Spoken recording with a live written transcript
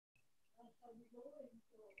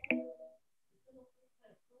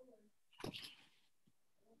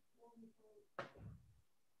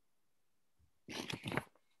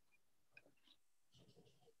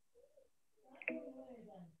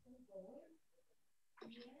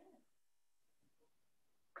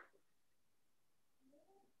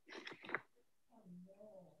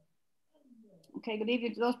Okay, good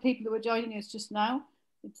evening to those people who are joining us just now.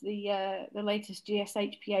 It's the latest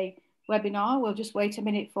GSHPA webinar. We'll just wait a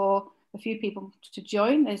minute for a few people to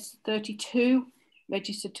join. There's 32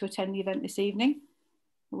 registered to attend the event this evening.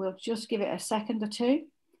 We'll just give it a second or two.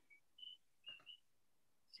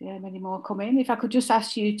 See how many more come in. If I could just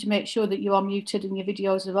ask you to make sure that you are muted and your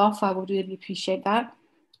videos are off, I would really appreciate that.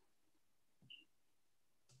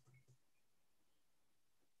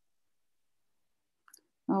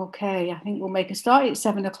 Okay, I think we'll make a start. It's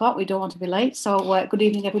 7 o'clock. We don't want to be late. So good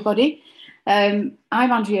evening, everybody. I'm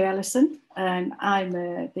Andrea Ellison. I'm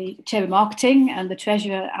the Chair of Marketing and the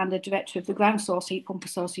Treasurer and the Director of the Ground Source Heat Pump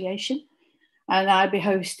Association. And I'll be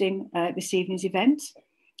hosting this evening's event.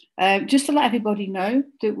 Just to let everybody know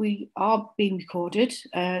that we are being recorded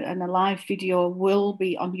and a live video will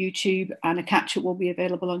be on YouTube and a catch-up will be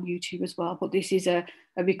available on YouTube as well. But this is a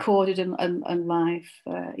recorded and live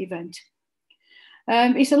event.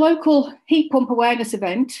 It's a local heat pump awareness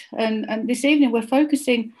event, and this evening we're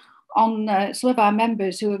focusing on some of our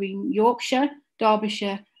members who are in Yorkshire,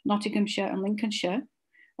 Derbyshire, Nottinghamshire and Lincolnshire,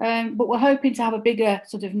 but we're hoping to have a bigger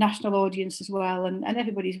sort of national audience as well, and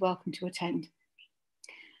everybody's welcome to attend.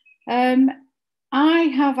 I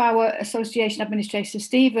have our association administrator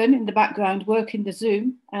Stephen in the background working the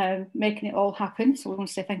Zoom, making it all happen, so we want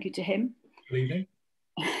to say thank you to him. Good evening.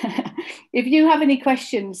 If you have any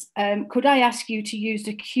questions, could I ask you to use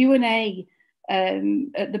the Q&A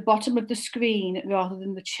at the bottom of the screen rather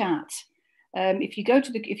than the chat? If you go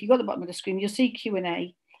to the bottom of the screen, you'll see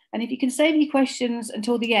Q&A, and if you can save your questions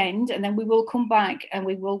until the end, and then we will come back and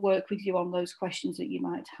we will work with you on those questions that you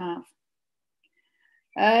might have.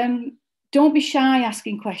 Don't be shy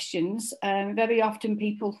asking questions. Very often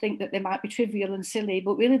people think that they might be trivial and silly,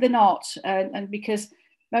 but really they're not, and because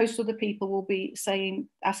most other people will be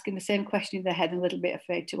asking the same question in their head and a little bit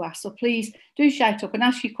afraid to ask. So please do shout up and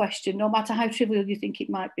ask your question, no matter how trivial you think it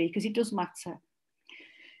might be, because it does matter.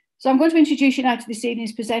 So I'm going to introduce you now to this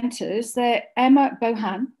evening's presenters. Emma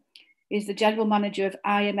Bohan is the General Manager of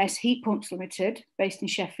IMS Heat Pumps Limited, based in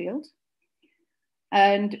Sheffield.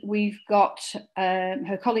 And we've got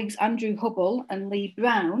her colleagues Andrew Hubble and Lee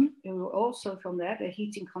Brown, who are also from there, they're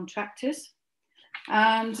heating contractors.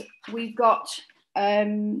 And we've got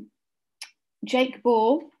Jake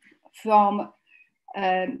Ball from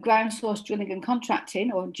Ground Source Drilling and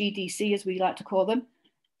Contracting, or GDC as we like to call them,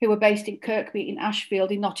 who are based in Kirkby in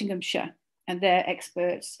Ashfield in Nottinghamshire, and they're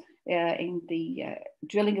experts in the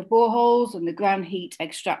drilling of boreholes and the ground heat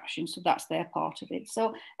extraction, so that's their part of it.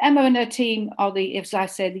 So Emma and her team are as I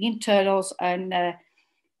say, the internals, and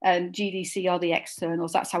GDC are the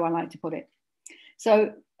externals. That's how I like to put it.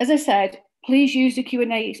 So as I said, please use the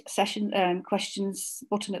Q&A session questions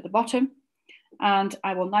button at the bottom. And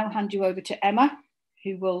I will now hand you over to Emma,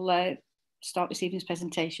 who will start this evening's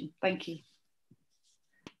presentation. Thank you.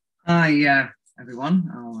 Hi,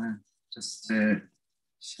 everyone. I'll just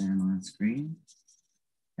share my screen,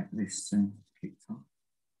 get this kicked off.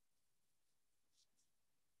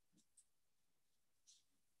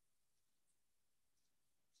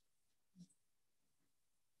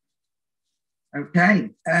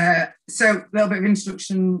 Okay, so a little bit of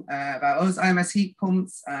introduction about us. IMS Heat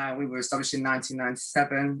Pumps, we were established in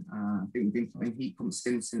 1997. I think we've been putting heat pumps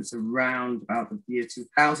in since around about the year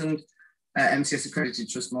 2000. MCS accredited,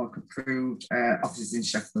 Trustmark approved, offices in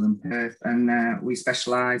Sheffield and Perth, and we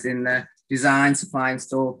specialise in design, supply,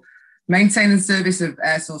 install, maintain and service of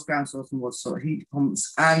air source, ground source and water source heat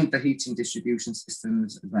pumps, and the heating distribution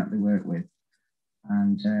systems that we work with.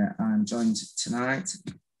 And I'm joined tonight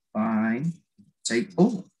by Jake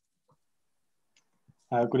Ball.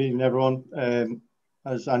 Good evening, everyone.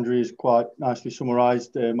 As Andrew has quite nicely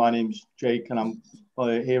summarised, my name's Jake, and I'm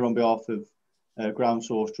here on behalf of Ground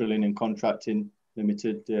Source Drilling and Contracting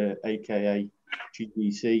Limited, aka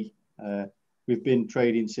GDC. We've been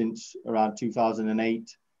trading since around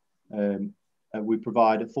 2008. We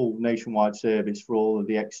provide a full nationwide service for all of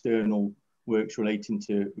the external works relating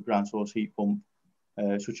to the ground source heat pump,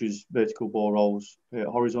 such as vertical boreholes,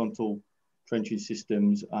 horizontal trenching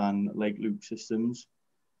systems and lake loop systems.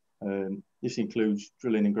 This includes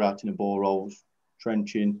drilling and grouting of boreholes,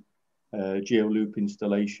 trenching, geoloop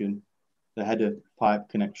installation, the header pipe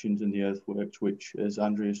connections and the earthworks, which, as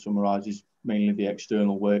Andrea summarises, mainly the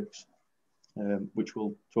external works, which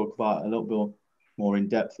we'll talk about a little bit more in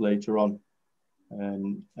depth later on,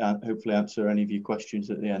 and hopefully answer any of your questions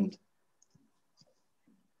at the end.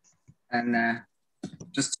 And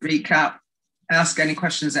just to recap, ask any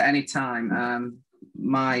questions at any time.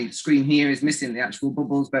 My screen here is missing the actual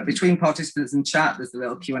bubbles, but between participants and chat, there's the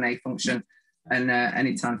little Q&A function. And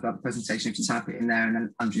any time throughout the presentation, if you type it in there, and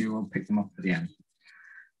then Andrew will pick them up at the end.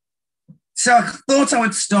 So I thought I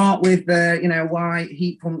would start with, why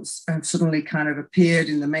heat pumps have suddenly kind of appeared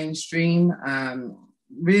in the mainstream.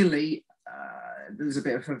 Really, there's a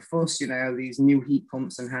bit of a fuss, these new heat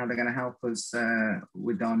pumps and how they're going to help us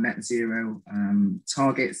with our net zero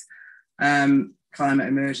targets, climate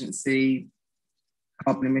emergency,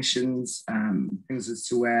 carbon emissions, things as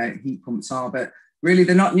to where heat pumps are. But really,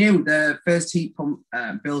 they're not new. The first heat pump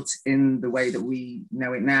built in the way that we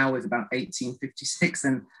know it now was about 1856.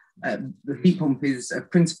 And the heat pump is a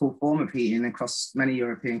principal form of heating across many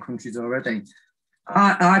European countries already.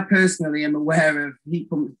 I personally am aware of heat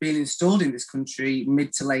pumps being installed in this country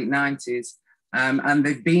mid to late 90s. And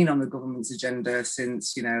they've been on the government's agenda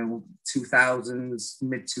since, 2000s,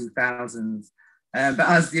 mid 2000s. But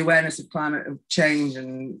as the awareness of climate change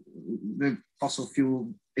and the fossil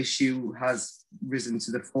fuel issue has risen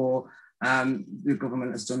to the fore, the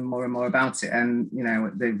government has done more and more about it. And,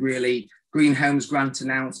 they've really, Green Homes Grant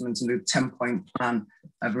announcement and the 10-point plan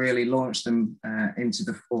have really launched them into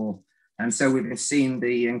the fore. And so we've seen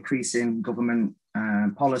the increase in government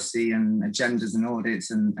policy and agendas and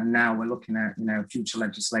audits. And now we're looking at, future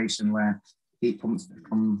legislation where heat pumps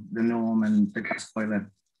become the norm and the gas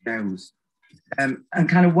boiler goes. And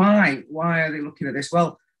kind of why are they looking at this?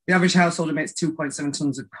 Well, the average household emits 2.7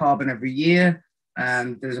 tons of carbon every year.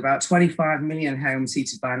 There's about 25 million homes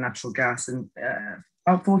heated by natural gas, and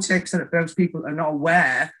about 48% of those people are not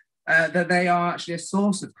aware that they are actually a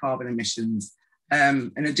source of carbon emissions.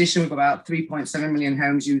 In addition, we've got about 3.7 million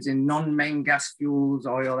homes using non-main gas fuels,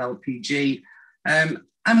 oil, LPG.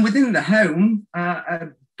 And within the home, a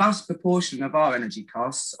vast proportion of our energy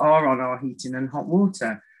costs are on our heating and hot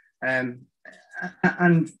water. And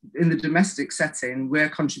in the domestic setting, we're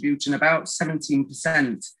contributing about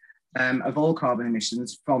 17% of all carbon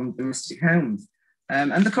emissions from domestic homes.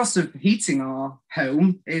 And the cost of heating our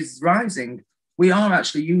home is rising. We are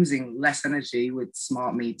actually using less energy with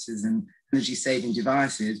smart meters and energy saving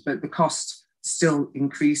devices, but the cost still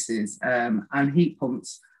increases. And heat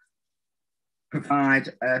pumps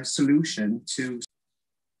provide a solution to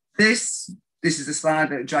this. This is a slide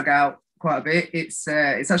that I drag out quite a bit. It's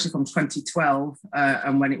actually from 2012,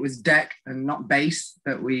 and when it was DEC and not BASE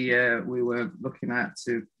that we were looking at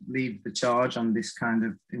to lead the charge on this kind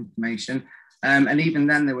of information. And even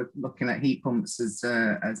then, they were looking at heat pumps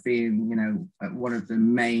as being, one of the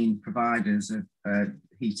main providers of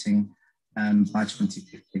heating by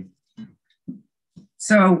 2050.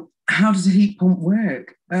 So, how does a heat pump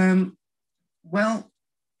work? Well,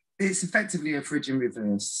 it's effectively a fridge in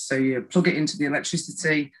reverse. So you plug it into the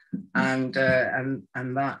electricity, and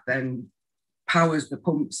that then powers the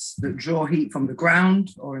pumps that draw heat from the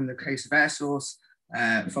ground, or in the case of air source,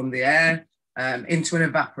 from the air, into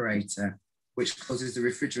an evaporator, which causes the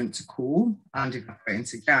refrigerant to cool and evaporate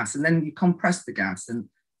into gas. And then you compress the gas. And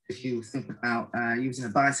if you think about using a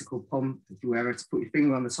bicycle pump, if you were to put your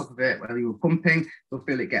finger on the top of it while you were pumping, you'll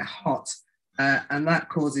feel it get hot. And that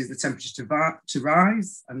causes the temperature to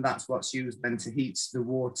rise, and that's what's used then to heat the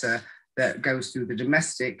water that goes through the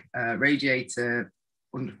domestic radiator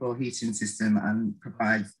underfloor heating system and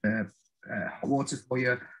provides the hot water for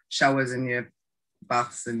your showers and your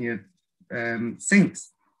baths and your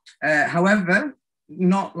sinks. However,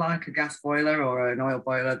 not like a gas boiler or an oil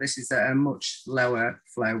boiler, this is at a much lower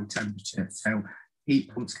flow temperature. So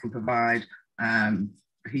heat pumps can provide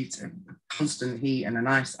constant heat and a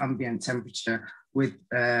nice ambient temperature with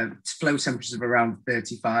flow temperatures of around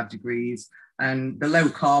 35 degrees. And the low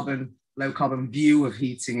carbon view of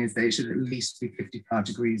heating is that it should at least be 55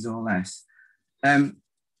 degrees or less.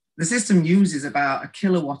 The system uses about 1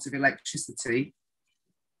 kilowatt of electricity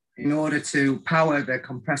in order to power the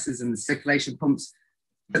compressors and the circulation pumps,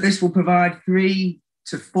 but this will provide 3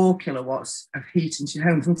 to 4 kilowatts of heat into your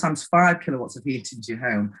home, sometimes 5 kilowatts of heat into your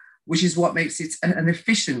home, which is what makes it an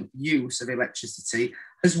efficient use of electricity,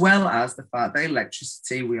 as well as the fact that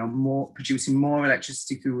electricity, we are producing more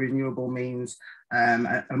electricity through renewable means,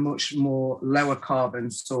 a much more lower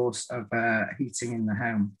carbon source of heating in the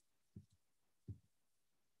home.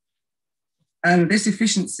 And these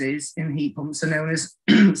efficiencies in heat pumps are known as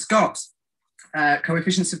SCOPs,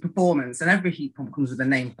 coefficients of performance, and every heat pump comes with a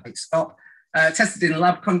nameplate SCOP, tested in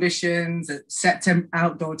lab conditions, at set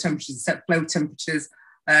outdoor temperatures, set flow temperatures.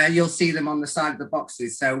 You'll see them on the side of the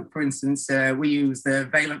boxes. So, for instance, we use the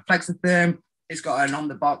Valent Flexotherm. It's got an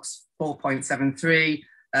on-the-box 4.73.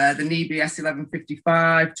 The NIBE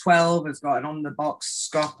S1155 12 has got an on-the-box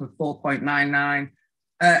SCOP of 4.99.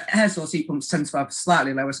 Air source heat pumps tend to have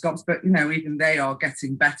slightly lower scops, but even they are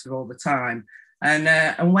getting better all the time.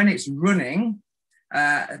 And when it's running,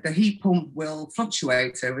 the heat pump will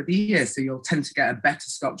fluctuate over the years. So you'll tend to get a better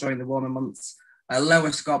scop during the warmer months, a lower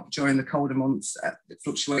scop during the colder months. It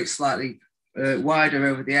fluctuates slightly wider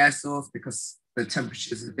over the air source because the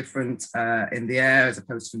temperatures are different in the air as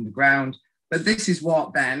opposed to in the ground. But this is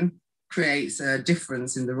what then creates a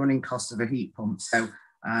difference in the running cost of a heat pump. So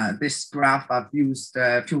this graph, I've used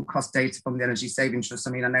fuel cost data from the Energy Saving Trust.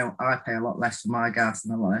 I mean, I know I pay a lot less for my gas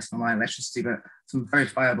and a lot less for my electricity, but some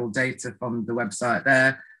verifiable data from the website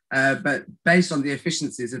there. But based on the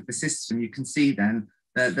efficiencies of the system, you can see then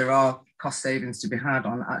that there are cost savings to be had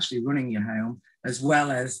on actually running your home, as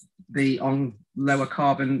well as on lower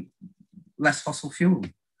carbon, less fossil fuel.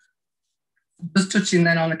 Just touching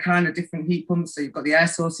then on a kind of different heat pumps. So you've got the air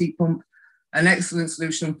source heat pump, an excellent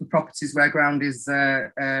solution for properties where ground is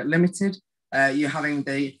limited. You're having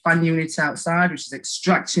the fan unit outside, which is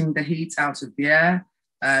extracting the heat out of the air.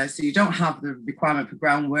 So you don't have the requirement for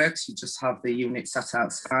groundworks, you just have the unit sat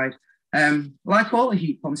outside. Like all the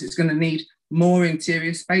heat pumps, it's going to need more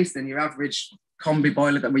interior space than your average combi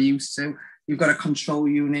boiler that we're used to. You've got a control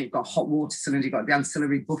unit, you've got a hot water cylinder, you've got the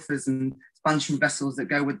ancillary buffers and expansion vessels that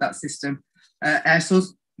go with that system. Air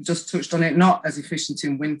source, just touched on it, not as efficient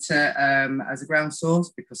in winter as a ground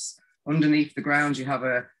source, because underneath the ground you have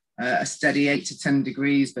a steady 8 to 10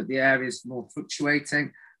 degrees, but the air is more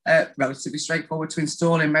fluctuating. Relatively straightforward to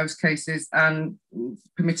install in most cases, and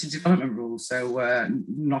permitted development rules, so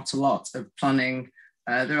not a lot of planning.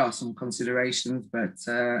 There are some considerations,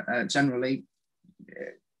 but generally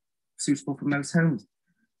suitable for most homes.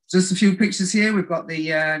 Just a few pictures here. We've got the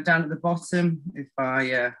down at the bottom, if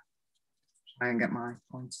I try and get my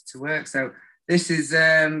pointer to work. So this is,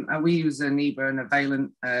 we use a NEBA and a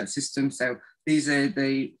Vaillant system. So these are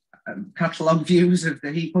the catalogue views of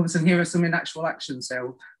the heat pumps, and here are some in actual action.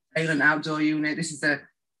 So Vaillant outdoor unit, this is a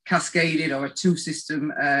cascaded or a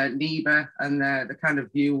two-system NEBA, and the kind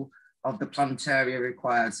of view of the plant area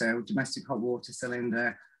required. So domestic hot water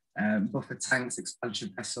cylinder, buffer tanks,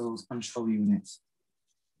 expansion vessels, control units.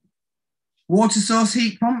 Water source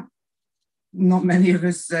heat pump, not many of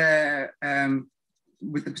us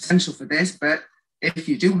with the potential for this, but if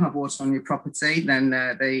you do have water on your property, then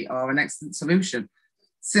they are an excellent solution.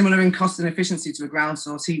 Similar in cost and efficiency to a ground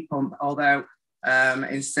source heat pump, although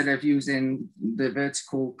instead of using the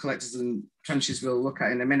vertical collectors and trenches we'll look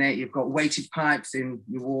at in a minute, you've got weighted pipes in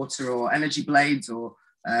your water, or energy blades, or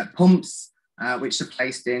pumps, which are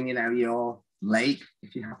placed in, your lake,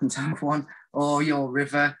 if you happen to have one, or your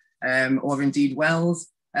river, or indeed wells.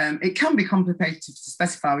 It can be complicated to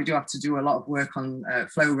specify. We do have to do a lot of work on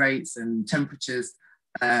flow rates and temperatures.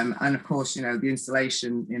 And of course, the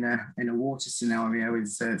installation in a water scenario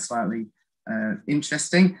is slightly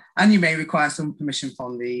interesting, and you may require some permission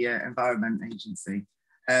from the Environment Agency.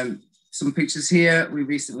 Some pictures here. We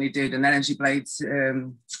recently did an energy blades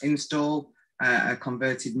install, a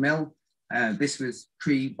converted mill. This was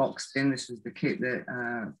pre-boxed in. This was the kit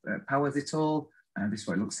that powers it all. This is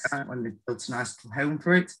what it looks like when they've built a nice little home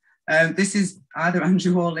for it. This is either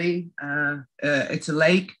Andrew or Lee. It's a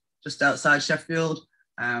lake just outside Sheffield,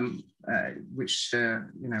 which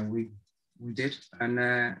we did, and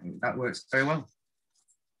that works very well.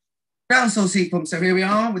 Ground source heat pumps. So here we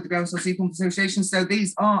are with the Ground Source Heat Pump Association. So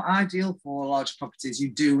these are ideal for large properties. You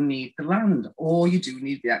do need the land, or you do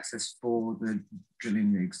need the access for the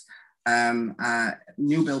drilling rigs.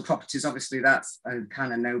 New build properties, obviously that's a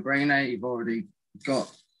kind of no-brainer. You've already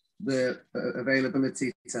got the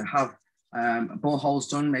availability to have boreholes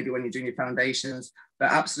done, maybe when you're doing your foundations,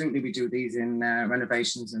 but absolutely we do these in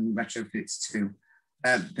renovations and retrofits too.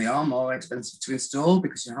 They are more expensive to install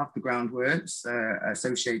because you have the groundworks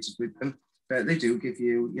associated with them, but they do give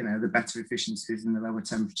you, the better efficiencies and the lower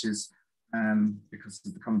temperatures because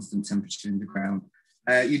of the constant temperature in the ground.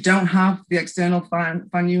 You don't have the external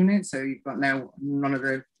fan unit, so you've got none of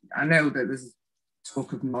the. I know that there's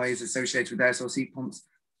talk of noise associated with air source heat pumps.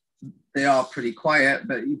 They are pretty quiet,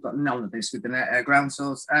 but you've got none of this with the ground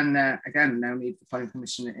source, and again, no need for planning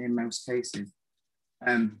permission in most cases.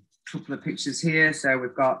 Couple of pictures here. So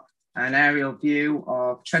we've got an aerial view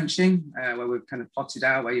of trenching where we've kind of plotted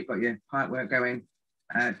out where you've got your pipe work going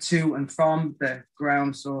to and from the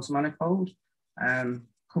ground source manifold.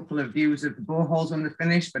 Couple of views of the boreholes when they're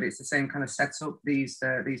finished, but it's the same kind of setup. These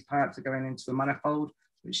pipes are going into a manifold,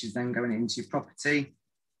 which is then going into your property.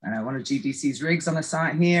 One of GDC's rigs on the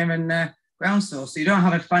site here, and ground source. So you don't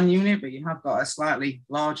have a fan unit, but you have got a slightly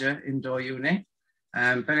larger indoor unit.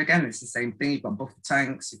 But again, it's the same thing. You've got buffer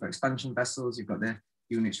tanks, you've got expansion vessels, you've got the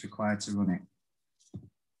units required to run it.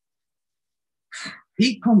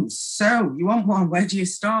 Heat pumps. So you want one, where do you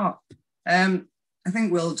start? I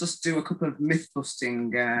think we'll just do a couple of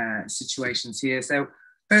myth-busting situations here. So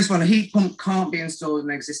first one, a heat pump can't be installed in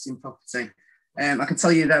an existing property. I can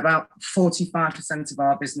tell you that about 45% of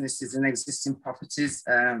our business is in existing properties,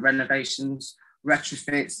 renovations,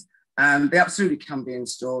 retrofits. They absolutely can be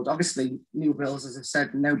installed. Obviously, new builds, as I've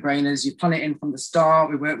said, no-brainers. You plan it in from the start.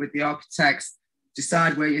 We work with the architects,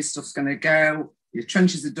 decide where your stuff's going to go. Your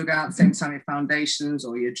trenches are dug out at the same time your foundations,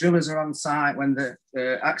 or your drillers are on site when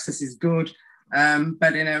the access is good.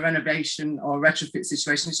 But in a renovation or retrofit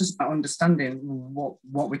situation, it's just about understanding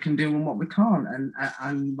what we can do and what we can't,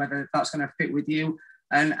 and whether that's going to fit with you,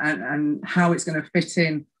 and how it's going to fit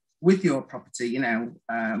in with your property. You know,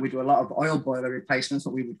 we do a lot of oil boiler replacements,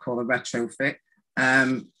 what we would call a retrofit.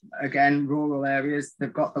 Again, rural areas,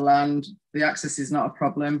 they've got the land, the access is not a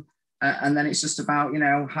problem. And then it's just about, you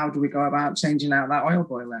know, how do we go about changing out that oil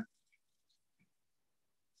boiler?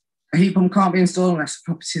 A heat pump can't be installed unless the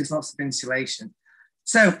property has lots of insulation.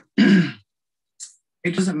 So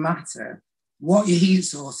it doesn't matter what your heat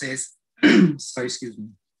source is. Sorry, excuse me.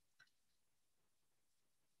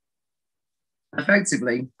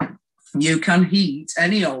 Effectively, you can heat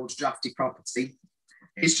any old drafty property.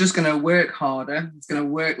 It's just going to work harder. It's going to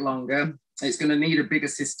work longer. It's going to need a bigger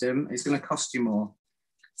system. It's going to cost you more.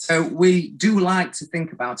 So we do like to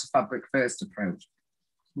think about a fabric first approach,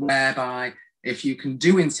 whereby if you can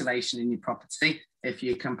do insulation in your property, if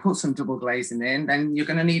you can put some double glazing in, then you're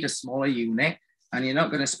going to need a smaller unit, and you're not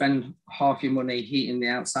going to spend half your money heating the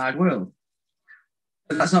outside world.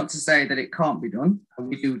 But that's not to say that it can't be done. And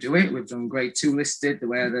we do it. We've done grade 2 listed,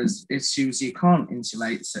 where there's issues you can't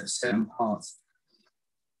insulate certain parts.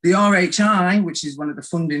 The RHI, which is one of the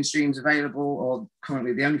funding streams available, or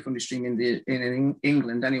currently the only funding stream in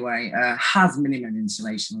England anyway, has minimum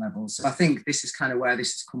insulation levels. So I think this is kind of where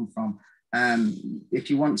this has come from. If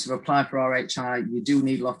you want to apply for RHI, you do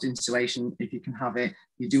need loft insulation if you can have it.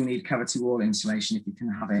 You do need cavity wall insulation if you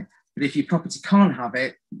can have it. But if your property can't have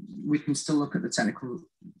it, we can still look at the technical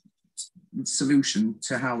solution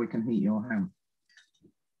to how we can heat your home.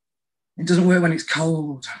 It doesn't work when it's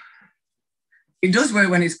cold. It does work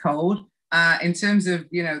when it's cold. In terms of,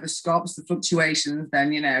 you know, the scops, the fluctuations,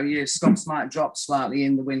 then, you know, your scops might drop slightly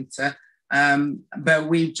in the winter. But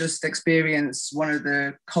we've just experienced one of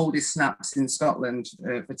the coldest snaps in Scotland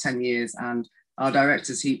for 10 years. And our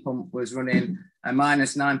director's heat pump was running a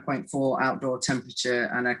minus 9.4 outdoor temperature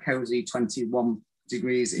and a cozy 21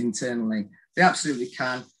 degrees internally. They absolutely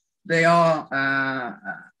can. They are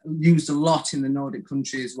used a lot in the Nordic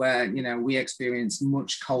countries where, you know, we experience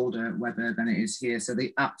much colder weather than it is here. So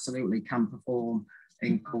they absolutely can perform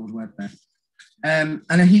in cold weather. And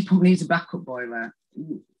a heat pump needs a backup boiler.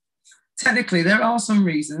 Technically, there are some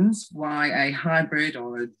reasons why a hybrid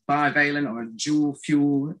or a bivalent or a dual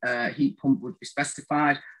fuel heat pump would be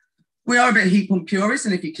specified. We are a bit heat pump purists,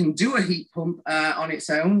 and if you can do a heat pump on its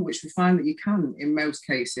own, which we find that you can in most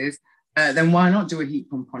cases, then why not do a heat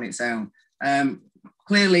pump on its own?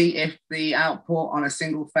 Clearly, if the output on a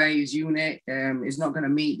single phase unit is not going to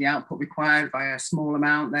meet the output required by a small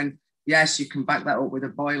amount, then yes, you can back that up with a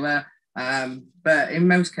boiler. But in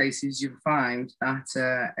most cases, you find that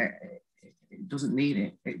it doesn't need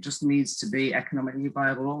it. It just needs to be economically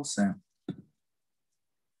viable also.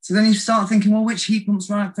 So then you start thinking, well, which heat pump's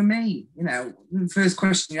right for me? You know, the first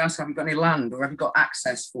question you ask, have you got any land or have you got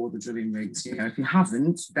access for the drilling rigs? You know, if you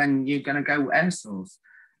haven't, then you're going to go air source.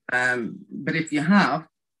 But if you have,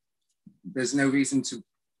 there's no reason to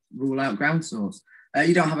rule out ground source.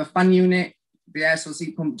 You don't have a fan unit. The air source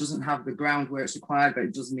heat pump doesn't have the groundworks required, but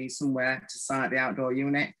it does need somewhere to site the outdoor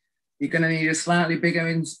unit. You're going to need a slightly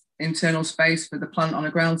bigger internal space for the plant on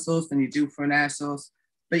a ground source than you do for an air source,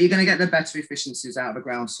 but you're going to get the better efficiencies out of a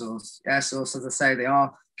ground source. Air source, as I say, they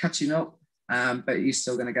are catching up, but you're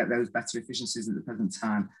still going to get those better efficiencies at the present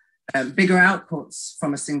time. Bigger outputs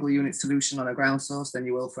from a single unit solution on a ground source than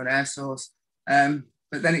you will for an air source.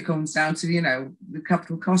 But then it comes down to, you know, the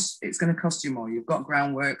capital cost. It's going to cost you more. You've got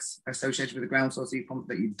groundworks associated with a ground source heat pump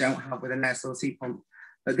that you don't have with an air source heat pump.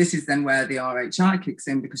 But this is then where the RHI kicks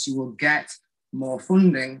in, because you will get more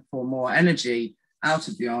funding for more energy out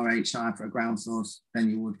of the RHI for a ground source than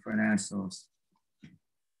you would for an air source.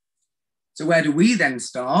 So where do we then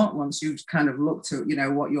start once you've kind of looked at, you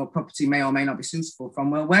know, what your property may or may not be suitable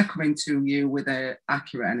from? Well, we're coming to you with an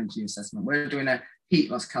accurate energy assessment. We're doing a heat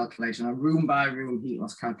loss calculation, a room by room heat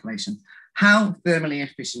loss calculation. How thermally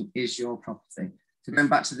efficient is your property? So going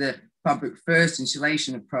back to the fabric first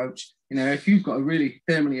insulation approach, you know, if you've got a really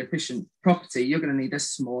thermally efficient property, you're going to need a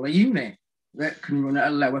smaller unit that can run at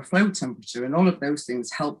a lower flow temperature. And all of those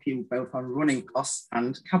things help you both on running costs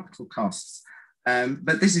and capital costs.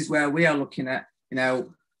 But this is where we are looking at, you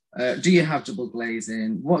know, do you have double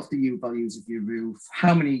glazing? What's the U values of your roof?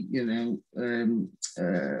 How many, you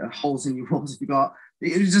know, holes in your walls have you got?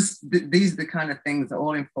 It was just, these are the kind of things that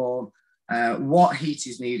all inform what heat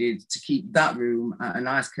is needed to keep that room at a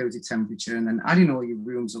nice cozy temperature, and then adding all your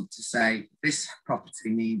rooms up to say, this property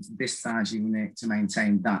needs this size unit to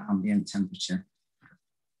maintain that ambient temperature.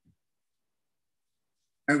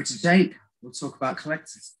 Over to Jake, we'll talk about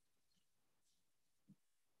collectors.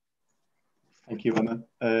 Thank you, Emma.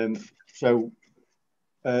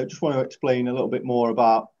 Just want to explain a little bit more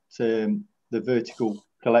about the vertical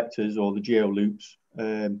collectors, or the geoloops.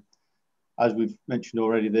 As we've mentioned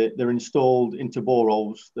already, they're installed into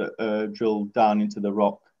boreholes that are drilled down into the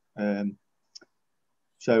rock.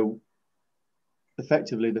 So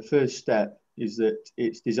effectively, the first step is that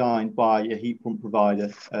it's designed by a heat pump provider,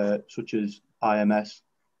 such as IMS,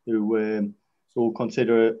 who will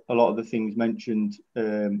consider a lot of the things mentioned,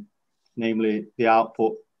 namely the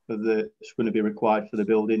output that's going to be required for the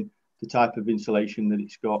building, the type of insulation that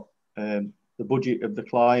it's got, the budget of the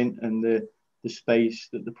client, and the space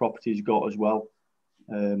that the property's got as well,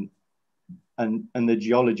 and the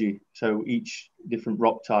geology. So each different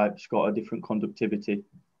rock type's got a different conductivity.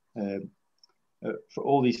 For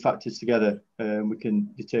all these factors together, we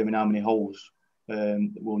can determine how many holes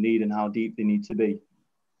that we'll need and how deep they need to be.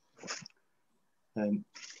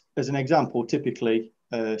 As an example, typically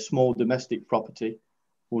a small domestic property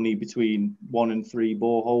will need between 1 and 3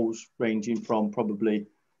 boreholes, ranging from probably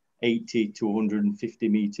 80 to 150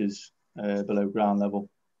 meters below ground level.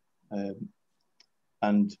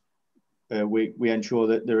 We ensure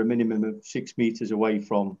that they're a minimum of 6 meters away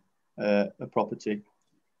from a property.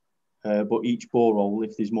 But each borehole,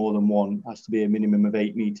 if there's more than one, has to be a minimum of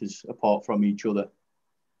 8 meters apart from each other.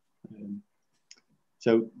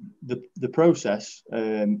 So the process,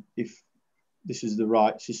 if this is the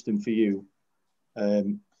right system for you,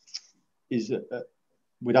 is that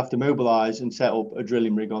we'd have to mobilise and set up a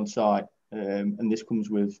drilling rig on site. And this comes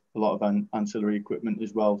with a lot of ancillary equipment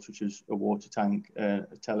as well, such as a water tank, a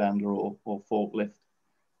telehandler or forklift.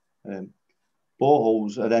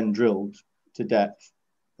 Boreholes are then drilled to depth.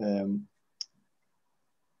 And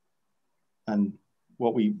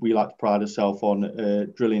what we like to pride ourselves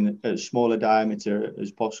on, drilling at as small a diameter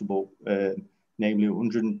as possible, namely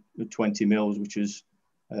 120 mils, which is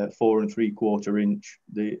 4 3/4 inch.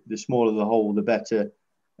 The smaller the hole, the better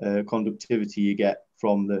conductivity you get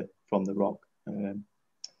from the rock.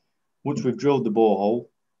 Once we've drilled the borehole,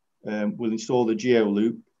 we'll install the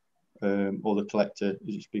geoloop, or the collector,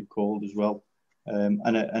 as it's been called as well,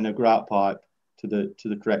 and a grout pipe to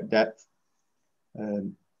the correct depth.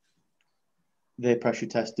 They're pressure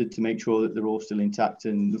tested to make sure that they're all still intact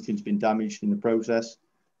and nothing's been damaged in the process.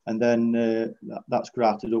 And then that's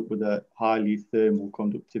grouted up with a highly thermal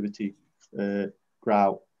conductivity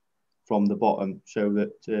grout from the bottom, so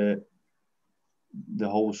that the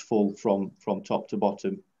hole's full from top to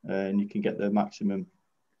bottom, and you can get the maximum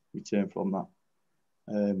return from that.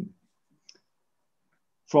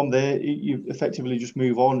 From there, you effectively just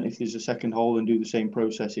move on if there's a second hole and do the same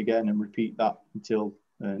process again and repeat that until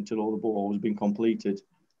all the boreholes have been completed.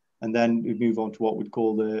 And then we move on to what we'd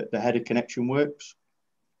call the header connection works.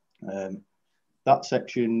 That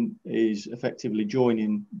section is effectively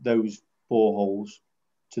joining those boreholes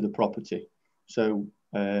to the property. So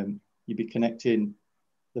you'd be connecting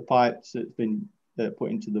the pipes that's been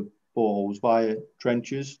put into the boreholes via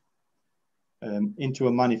trenches into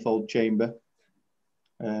a manifold chamber.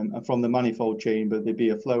 And from the manifold chamber, there'd be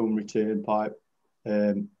a flow and return pipe,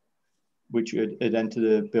 which would enter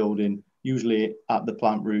the building, usually at the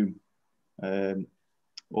plant room,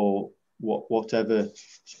 or whatever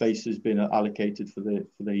space has been allocated for the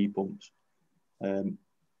heat pumps.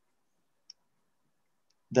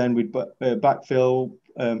 Then we'd backfill,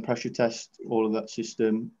 pressure test all of that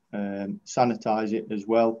system, sanitize it as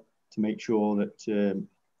well to make sure that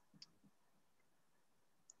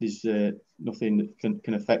there's nothing that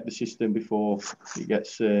can affect the system before it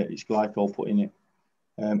gets its glycol put in it.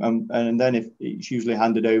 And then if it's usually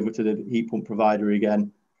handed over to the heat pump provider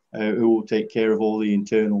again, who will take care of all the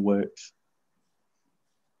internal works.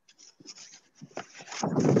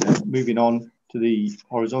 Moving on to the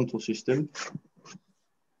horizontal system.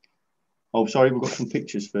 Oh, sorry, we've got some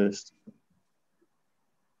pictures first.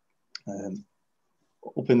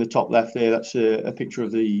 Up in the top left there, that's a picture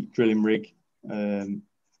of the drilling rig on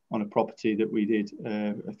a property that we did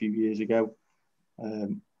a few years ago.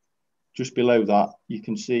 Just below that, you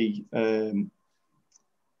can see a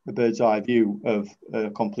bird's eye view of a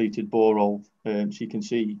completed borehole. So you can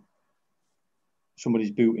see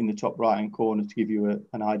somebody's boot in the top right-hand corner to give you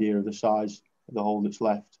an idea of the size the hole that's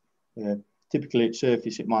left. Typically at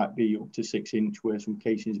surface it might be up to 6 inch where some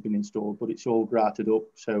casing has been installed, but it's all grouted up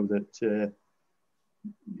so that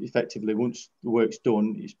effectively once the work's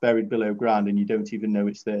done, it's buried below ground and you don't even know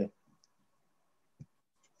it's there.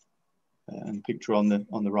 And picture on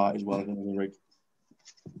the right as well of another rig.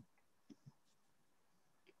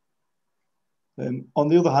 On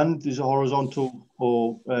the other hand, there's a horizontal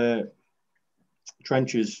or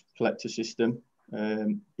trenches collector system.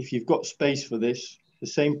 If you've got space for this, the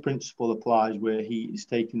same principle applies where heat is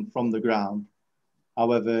taken from the ground.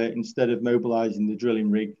 However, instead of mobilising the drilling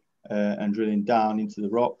rig and drilling down into the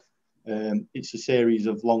rock, it's a series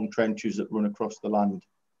of long trenches that run across the land.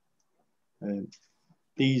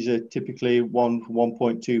 These are typically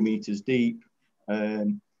 1.2 metres deep,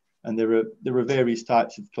 and there are various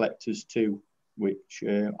types of collectors too, which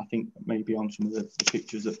I think may be on some of the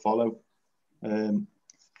pictures that follow.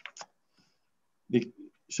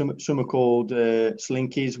 Some are called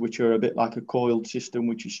slinkies, which are a bit like a coiled system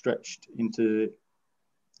which is stretched into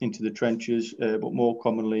the trenches, but more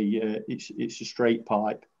commonly it's a straight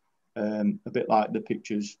pipe, a bit like the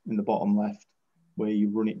pictures in the bottom left, where you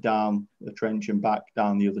run it down the trench and back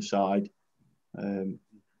down the other side, a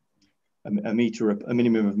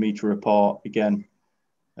minimum of metre apart again,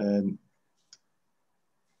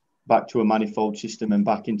 back to a manifold system and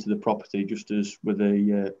back into the property, just as with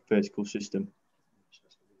a vertical system.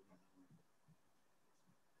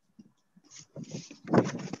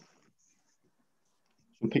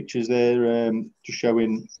 Some pictures there just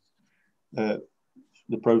showing the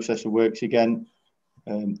process of works again.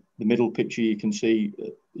 The middle picture you can see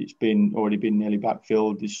it's already been nearly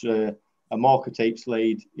backfilled. There's a marker tape's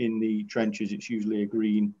laid in the trenches. It's usually a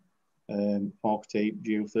green marker tape,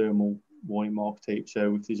 geothermal warning marker tape.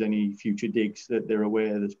 So if there's any future digs that they're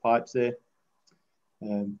aware there's pipes there.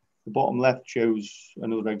 The bottom left shows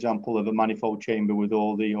another example of a manifold chamber with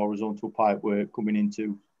all the horizontal pipe work coming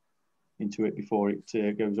into it before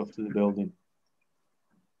it goes off to the building.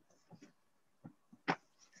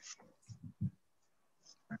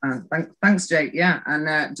 Thanks, Jake. Yeah,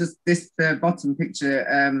 and just this bottom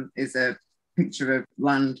picture is a picture of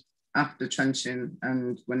land after trenching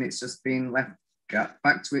and when it's just been left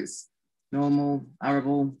back to its normal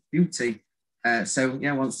arable beauty. So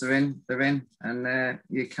yeah, once they're in, and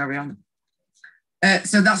you carry on.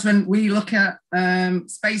 So that's when we look at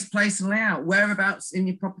space, place, and layout. Whereabouts in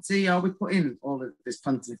your property are we putting all of this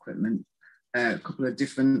planting equipment? A couple of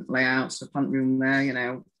different layouts for plant room there. You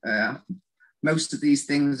know, most of these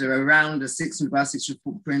things are around a 600 by 600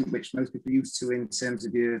 footprint, which most people are used to in terms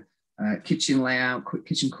of your kitchen layout,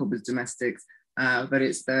 kitchen cupboards, domestics. But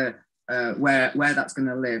it's the where that's going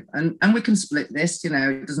to live, and we can split this. You know,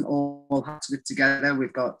 it doesn't all have to live together.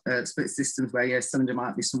 We've got split systems where your cylinder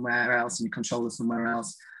might be somewhere else and your controller somewhere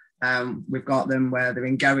else. We've got them where they're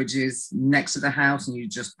in garages next to the house and you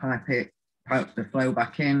just pipe the flow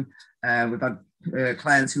back in. We've had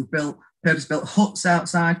clients who've built purpose-built huts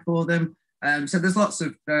outside for them. So there's lots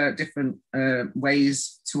of different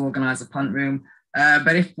ways to organise a plant room.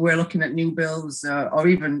 But if we're looking at new builds or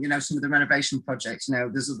even, you know, some of the renovation projects, you know,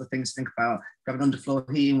 there's other things to think about. You have an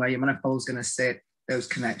underfloor heating where your manifold's going to sit, those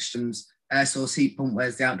connections, air source heat pump,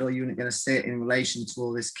 where's the outdoor unit going to sit in relation to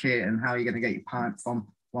all this kit and how you're going to get your pipe from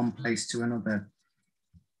one place to another.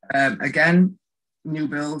 Again, new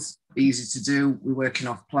builds, easy to do. We're working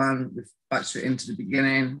off plan. We've backed it into the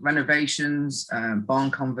beginning. Renovations,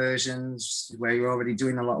 barn conversions, where you're already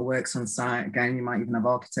doing a lot of works on site. Again, you might even have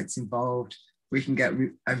architects involved. We can get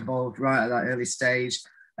involved right at that early stage.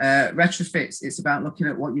 Retrofits, it's about looking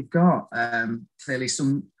at what you've got. Clearly,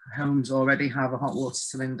 some homes already have a hot water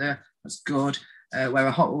cylinder. That's good. Where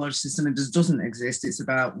a hot water cylinder doesn't exist, it's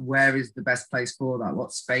about where is the best place for that?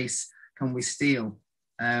 What space can we steal?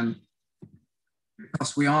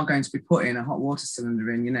 Because we are going to be putting a hot water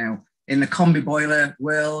cylinder in, you know, in the combi boiler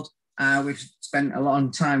world, we've spent a lot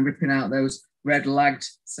of time ripping out those red lagged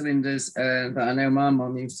cylinders that I know my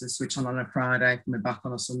mum used to switch on a Friday, coming back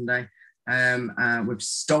on a Sunday. We've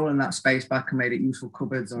stolen that space back and made it useful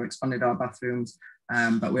cupboards or expanded our bathrooms,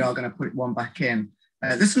 but we are going to put one back in.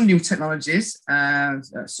 There's some new technologies.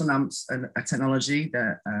 Sunamp's a technology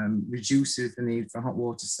that reduces the need for a hot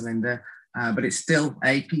water cylinder, but it's still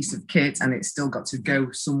a piece of kit and it's still got to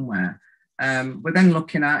go somewhere. We're then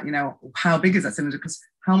looking at, you know, how big is that cylinder? Because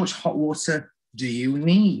how much hot water do you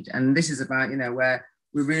need? And this is about, you know, where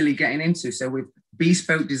we're really getting into. So we've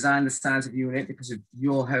bespoke designed the size of unit because of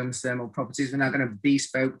your home's thermal properties. We're now going to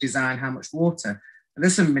bespoke design how much water. And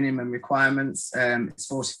there's some minimum requirements. It's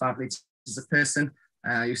 45 litres a person.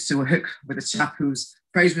 You still work with a chap who's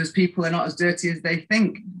Fraserburgh's people are not as dirty as they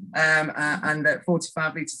think, and that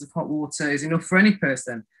 45 litres of hot water is enough for any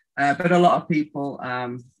person. But a lot of people,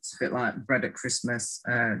 it's a bit like bread at Christmas,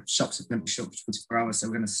 shops are going to be shut for 24 hours, so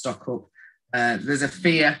we're going to stock up. There's a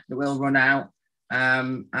fear that we'll run out.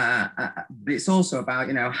 But it's also about,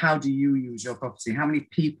 you know, how do you use your property? How many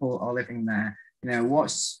people are living there? You know,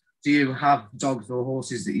 do you have dogs or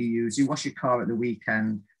horses that you use? You wash your car at the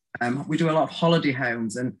weekend. We do a lot of holiday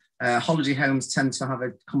homes, and holiday homes tend to have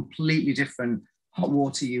a completely different hot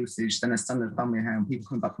water usage than a standard family home. People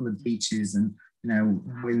come back from the beaches and, you know,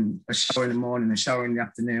 having a shower in the morning, a shower in the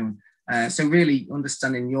afternoon. So really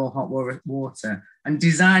understanding your hot water and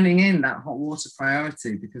designing in that hot water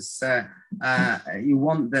priority, because you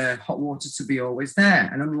want the hot water to be always there.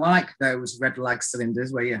 And unlike those red lag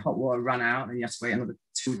cylinders where your hot water ran out and you have to wait another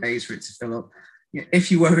 2 days for it to fill up,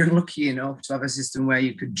 if you were unlucky enough to have a system where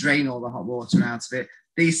you could drain all the hot water out of it,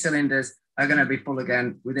 these cylinders are going to be full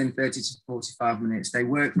again within 30 to 45 minutes. They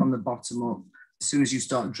work from the bottom up. As soon as you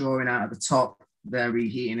start drawing out of the top, they're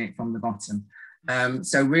reheating it from the bottom.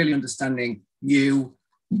 So really understanding your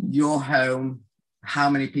home, how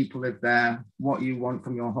many people live there, what you want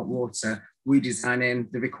from your hot water. We design in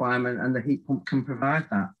the requirement, and the heat pump can provide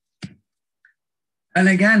that. And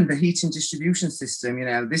again, the heating distribution system, you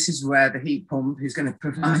know, this is where the heat pump is going to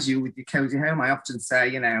provide you with your cozy home. I often say,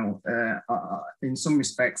 you know, in some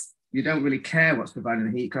respects, you don't really care what's providing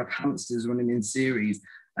the heat. You could have hamsters running in series.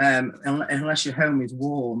 Unless your home is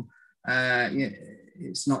warm,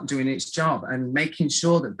 it's not doing its job. And making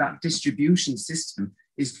sure that that distribution system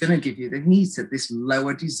is going to give you the heat at this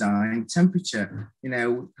lower design temperature. You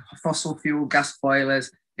know, fossil fuel gas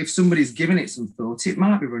boilers, if somebody's given it some thought, it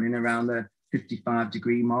might be running around the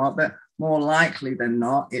 55-degree mark, but more likely than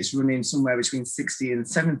not, it's running somewhere between 60 and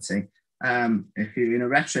 70. If you're in a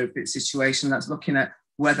retrofit situation, that's looking at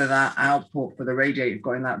whether that output for the radiator you've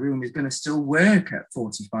got in that room is going to still work at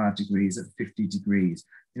 45 degrees, at 50 degrees.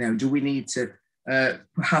 You know, do we need to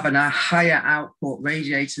have a higher output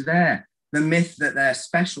radiator there? The myth that they're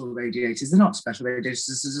special radiators, they're not special radiators,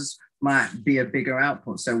 this just might be a bigger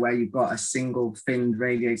output. So where you've got a single finned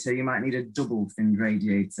radiator, you might need a double finned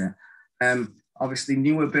radiator. Obviously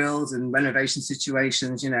newer builds and renovation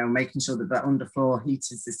situations, you know, making sure that that underfloor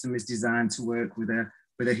heating system is designed to work with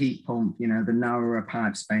a heat pump, you know, the narrower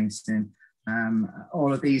pipe spacing.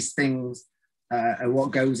 All of these things are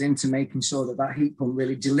what goes into making sure that that heat pump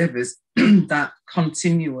really delivers that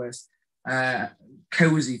continuous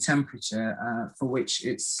cozy temperature for which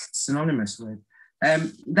it's synonymous with.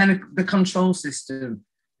 Then the control system.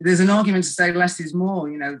 There's an argument to say less is more.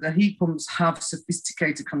 You know, the heat pumps have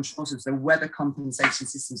sophisticated control systems. The weather compensation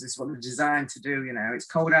systems is what they're designed to do. You know, it's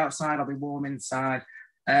cold outside, I'll be warm inside.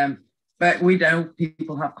 But we don't.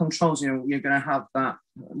 People have controls. You know, you're going to have that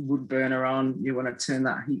wood burner on. You want to turn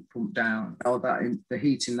that heat pump down, or the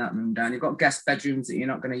heat in that room down. You've got guest bedrooms that you're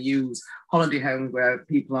not going to use. Holiday homes where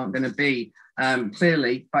people aren't going to be.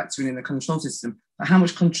 Clearly factoring in the control system. But how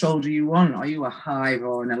much control do you want? Are you a Hive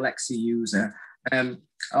or an Alexa user?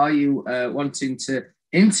 Are you wanting to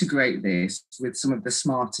integrate this with some of the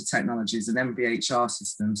smarter technologies and MVHR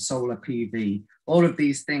systems, solar PV? All of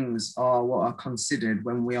these things are what are considered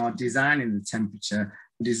when we are designing the temperature,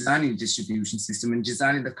 designing the distribution system, and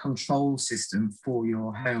designing the control system for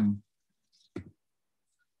your home.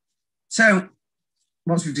 So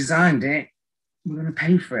once we've designed it, we're going to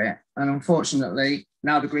pay for it. And unfortunately,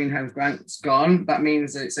 now the Green Homes Grant's gone. That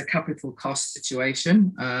means that it's a capital cost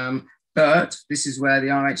situation. But this is where the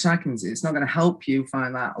RHI comes in. It's not going to help you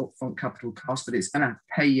find that upfront capital cost, but it's going to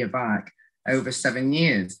pay you back over 7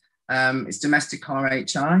 years. It's domestic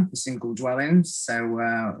RHI for single dwellings.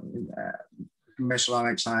 So commercial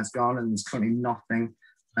RHI is gone, and there's currently nothing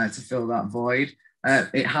to fill that void.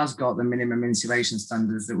 It has got the minimum insulation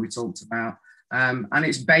standards that we talked about. And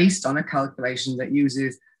it's based on a calculation that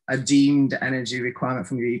uses a deemed energy requirement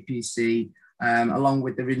from your EPC, along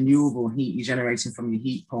with the renewable heat you're generating from your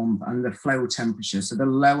heat pump and the flow temperature. So the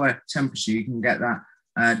lower temperature you can get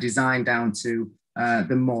that design down to,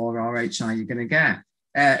 the more RHI you're going to get.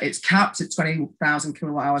 It's capped at 20,000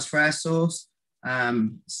 kilowatt hours for air source,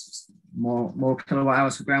 more kilowatt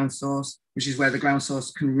hours for ground source, which is where the ground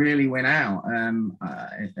source can really win out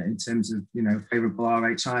in terms of, you know, favourable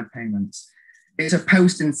RHI payments. It's a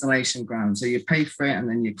post-installation grant, so you pay for it and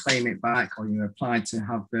then you claim it back, or you apply to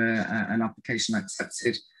have an application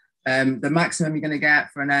accepted. The maximum you're going to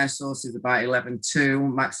get for an air source is about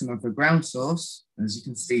 11.2, maximum for ground source, as you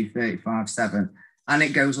can see, 35.7, and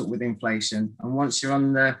it goes up with inflation. And once you're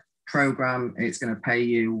on the program, it's going to pay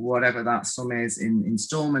you whatever that sum is in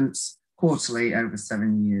instalments quarterly over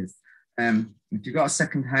 7 years. If you've got a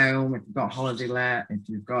second home, if you've got a holiday let, if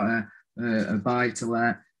you've got a buy to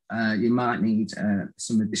let, you might need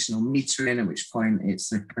some additional metering, at which point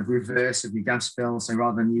it's a reverse of your gas bill. So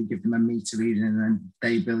rather than you give them a meter reading and then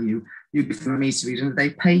they bill you, you give them a meter reading and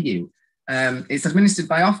they pay you. It's administered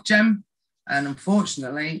by Ofgem, and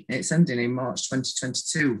unfortunately, it's ending in March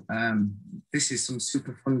 2022. This is some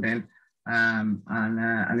super funding,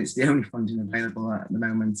 and it's the only funding available at the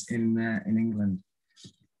moment in England.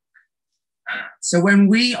 So when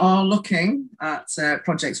we are looking at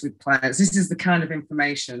projects with clients, this is the kind of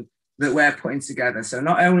information that we're putting together. So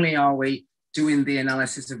not only are we doing the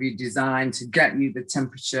analysis of your design to get you the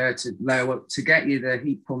temperature to lower, to get you the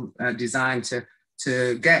heat pump design, to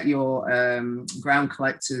get your ground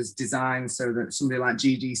collectors designed so that somebody like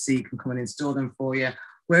GDC can come and install them for you.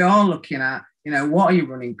 We are looking at, you know, what are your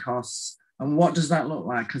running costs and what does that look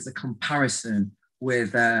like as a comparison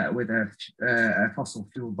with a fossil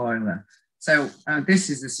fuel boiler. So this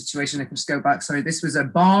is the situation. If we just go back, sorry, this was a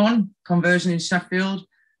barn conversion in Sheffield.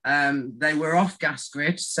 They were off gas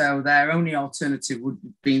grid, so their only alternative would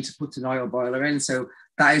have been to put an oil boiler in. So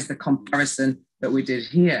that is the comparison that we did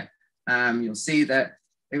here. You'll see that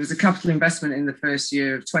it was a capital investment in the first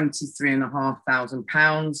year of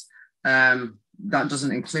 £23,500. That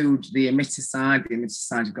doesn't include the emitter side. The emitter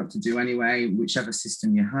side you've got to do anyway, whichever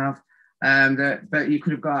system you have. But you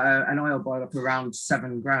could have got an oil boiler for around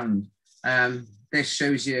 £7,000. This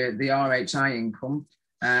shows you the RHI income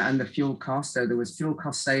and the fuel cost. So there was fuel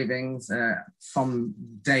cost savings from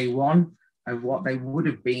day one of what they would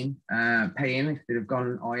have been paying if they'd have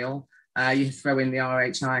gone oil. You throw in the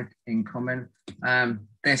RHI income, and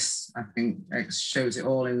this, I think, shows it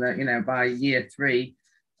all in that, you know, by year 3,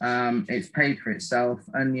 it's paid for itself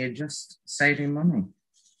and you're just saving money.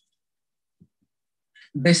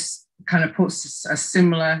 This kind of puts a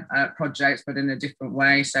similar project, but in a different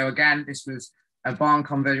way. So again, this was a barn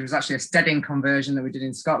conversion. It was actually a steading conversion that we did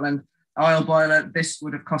in Scotland. Oil boiler, this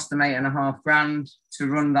would have cost them £8,500. To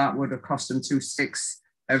run that would have cost them £2,600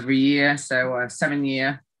 every year. So 7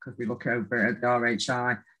 year, because we look over at the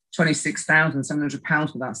RHI,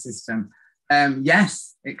 £26,700 for that system.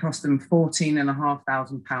 Yes, it cost them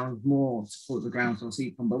 £14,500 more to put the ground source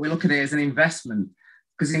heat pump, but we look at it as an investment,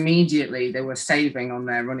 because immediately they were saving on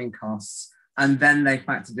their running costs, and then they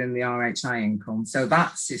factored in the RHI income. So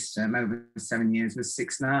that system over 7 years was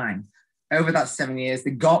 6,900. Over that 7 years,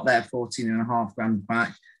 they got their £14,500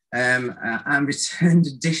 back and returned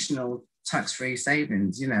additional tax-free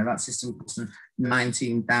savings. You know, that system cost them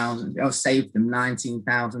 £19,000, or saved them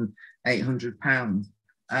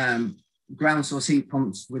 £19,800. Ground source heat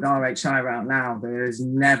pumps with RHI right now, there has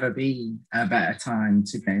never been a better time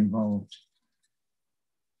to get involved.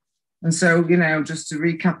 And so, you know, just to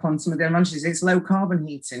recap on some of the advantages, it's low carbon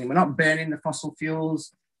heating. We're not burning the fossil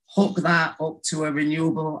fuels. Hook that up to a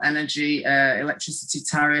renewable energy electricity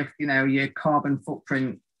tariff, you know, your carbon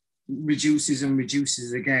footprint reduces and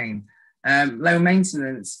reduces again. Low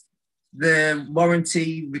maintenance. The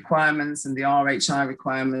warranty requirements and the RHI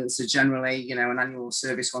requirements are generally, you know, an annual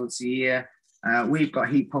service once a year. We've got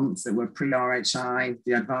heat pumps that were pre-RHI.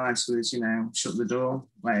 The advice was, you know, shut the door,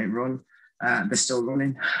 let it run. They're still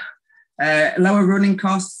running. Lower running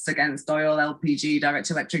costs against oil, LPG,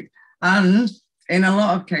 direct electric, and in a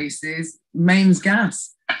lot of cases, mains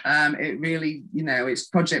gas. It really, you know, it's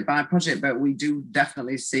project by project, but we do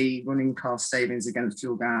definitely see running cost savings against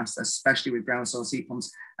fuel gas, especially with ground source heat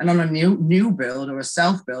pumps. And on a new build or a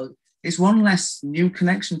self build, it's one less new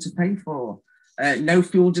connection to pay for. No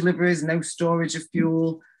fuel deliveries, no storage of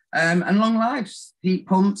fuel, and long lives. Heat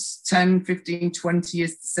pumps, 10, 15, 20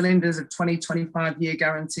 years, cylinders of 20, 25-year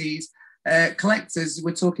guarantees. Collectors,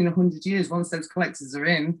 we're talking 100 years. Once those collectors are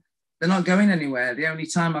in, they're not going anywhere. The only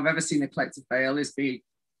time I've ever seen a collector fail is the,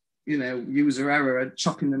 you know, user error,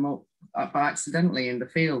 chopping them up accidentally in the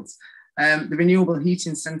fields. The renewable heat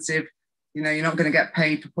incentive, you know, you're not going to get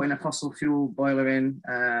paid for putting a fossil fuel boiler in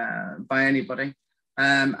by anybody.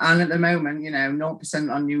 And at the moment, you know,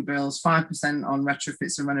 0% on new builds, 5% on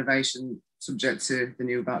retrofits and renovation, subject to the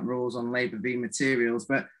new VAT rules on Labour v materials.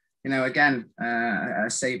 But, you know, again, a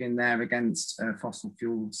saving there against a fossil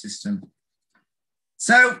fuel system.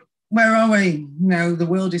 So where are we? You know, the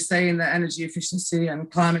world is saying that energy efficiency and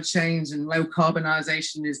climate change and low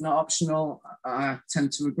carbonisation is not optional. I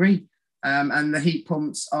tend to agree. And the heat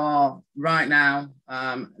pumps are right now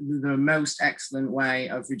the most excellent way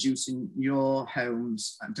of reducing your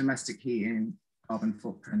home's domestic heating carbon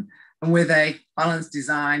footprint. And with a balanced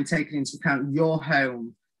design, taking into account your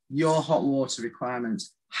home, your hot water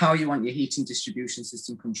requirements, how you want your heating distribution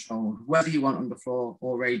system controlled, whether you want underfloor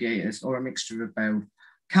or radiators or a mixture of both,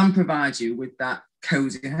 can provide you with that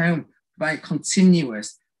cozy home, provide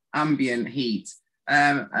continuous ambient heat.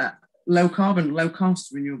 Low carbon, low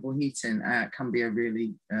cost renewable heating can be a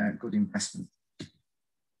really good investment.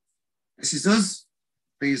 This is us.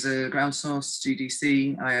 These are ground source,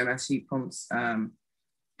 GDC, IMS heat pumps. And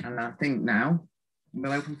I think now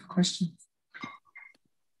we'll open for questions.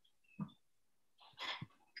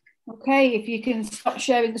 Okay, if you can stop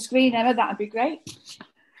sharing the screen, Emma, that would be great.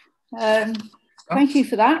 Thank you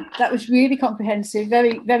for that. That was really comprehensive,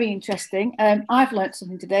 very, very interesting. I've learnt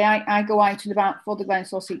something today. I go out and about for the Ground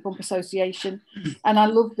Source Heat Pump Association, and I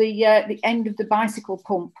love the end of the bicycle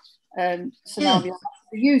pump scenario.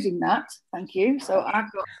 For using that, thank you. So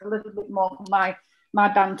I've got a little bit more from my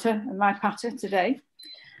banter and my patter today.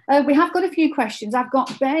 We have got a few questions. I've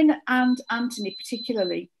got Ben and Anthony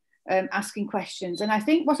particularly asking questions, and I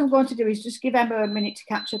think what I'm going to do is just give Emma a minute to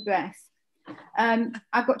catch her breath.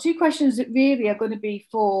 I've got two questions that really are going to be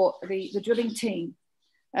for the drilling team.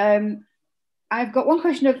 I've got one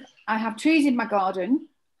question of, I have trees in my garden.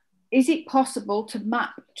 Is it possible to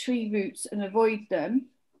map tree roots and avoid them?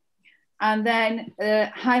 And then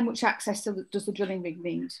how much access does the drilling rig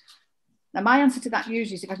need? Now, my answer to that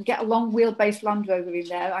usually is if I can get a long wheelbase Land Rover in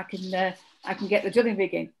there, I can get the drilling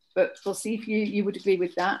rig in. But we'll see if you would agree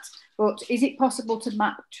with that. But is it possible to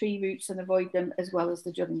map tree roots and avoid them as well as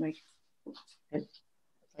the drilling rig?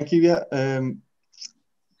 Thank you. Yeah.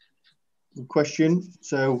 Good question.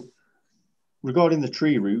 So regarding the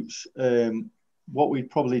tree roots, what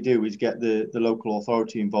we'd probably do is get the local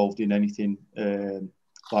authority involved in anything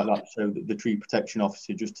like that. So the tree protection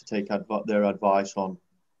officer, just to take their advice on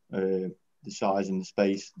the size and the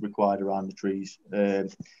space required around the trees.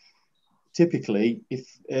 Typically,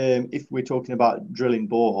 if we're talking about drilling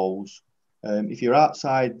boreholes, if you're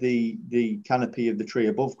outside the canopy of the tree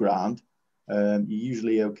above ground, you're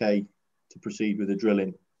usually okay to proceed with the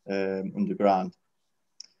drilling underground.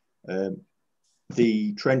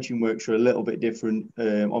 The trenching works are a little bit different.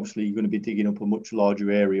 Obviously, you're going to be digging up a much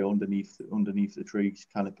larger area underneath the tree's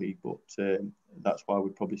canopy, but that's why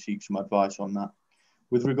we'd probably seek some advice on that.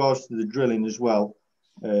 With regards to the drilling as well,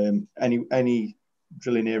 any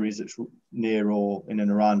drilling areas that's near or in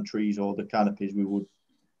and around trees or the canopies, we would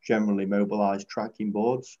generally mobilise tracking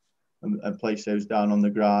boards and place those down on the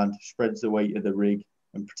ground, spreads the weight of the rig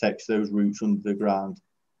and protects those roots under the ground.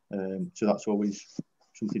 So that's always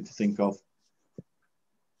something to think of.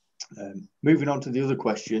 Moving on to the other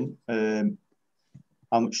question,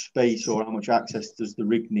 how much space or how much access does the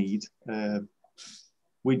rig need?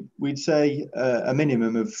 We'd say a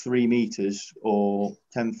minimum of 3 meters or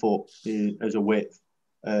 10 foot as a width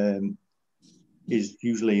is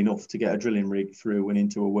usually enough to get a drilling rig through and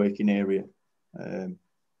into a working area.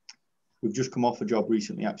 We've just come off a job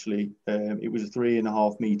recently, actually. It was a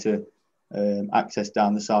 3.5 meter access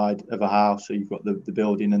down the side of a house. So you've got the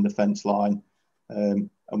building and the fence line.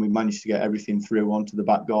 And we managed to get everything through onto the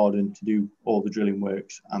back garden to do all the drilling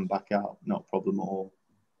works and back out, not a problem at all.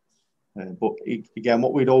 But again,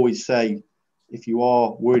 what we'd always say, if you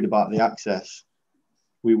are worried about the access,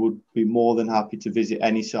 we would be more than happy to visit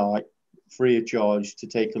any site free of charge to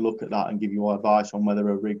take a look at that and give you advice on whether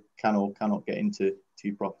a rig can or cannot get into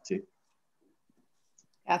your property.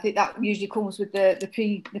 I think that usually comes with the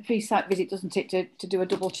pre-site visit, doesn't it, to do a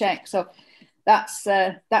double check. So that's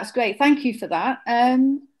great. Thank you for that.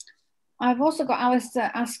 I've also got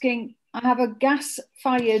Alistair asking, I have a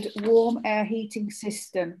gas-fired warm air heating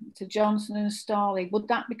system to Johnson and Starley. Would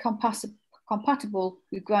that be compatible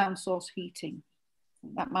with ground source heating?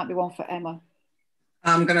 That might be one for Emma.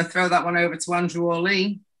 I'm going to throw that one over to Andrew or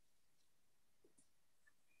Lee.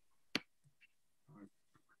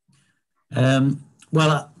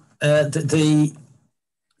 Well,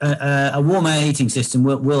 a warm air heating system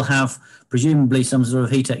will have presumably some sort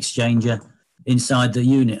of heat exchanger inside the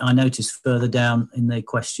unit. I noticed further down in the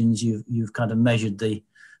questions you've kind of measured the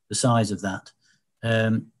size of that,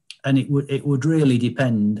 and it would really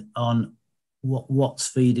depend on what's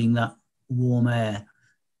feeding that warm air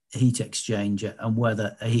heat exchanger and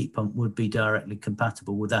whether a heat pump would be directly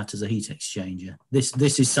compatible with that as a heat exchanger.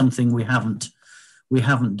 This is something we haven't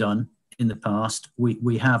done in the past.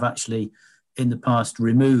 We have actually in the past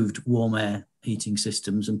removed warm air heating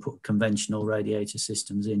systems and put conventional radiator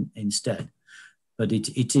systems in instead. But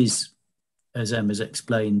it is, as Emma's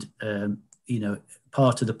explained,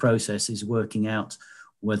 part of the process is working out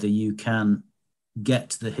whether you can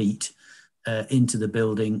get the heat into the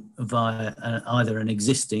building via either an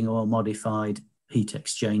existing or modified heat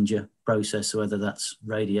exchanger process, whether that's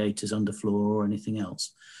radiators, underfloor or anything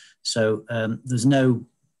else. So there's no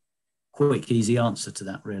quick, easy answer to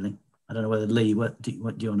that, really. I don't know whether Lee, do you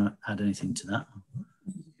want to add anything to that?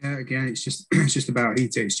 Yeah, again, it's just it's just about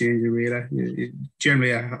heat exchanger, really.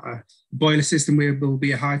 Generally, a boiler system will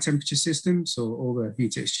be a high temperature system, so all the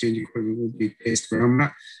heat exchange equipment will be based around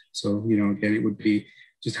that. So, you know, again, it would be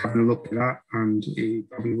just having a look at that, and it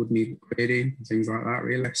probably would need upgrading and things like that,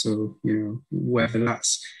 really. So, you know, whether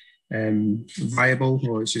that's viable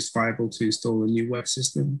or it's just viable to install a new wet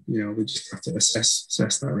system, you know, we just have to assess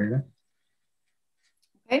that, really.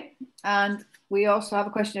 Okay, and we also have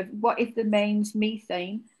a question of what if the mains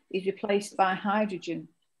methane is replaced by hydrogen?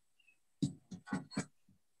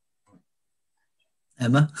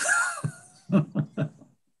 Emma?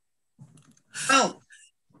 Well,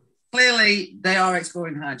 clearly they are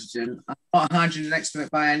exploring hydrogen. I'm not a hydrogen expert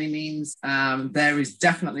by any means. There is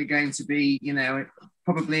definitely going to be, you know,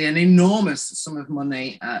 probably an enormous sum of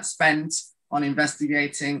money spent on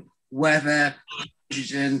investigating whether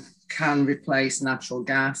hydrogen can replace natural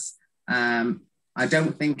gas. I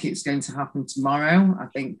don't think it's going to happen tomorrow. I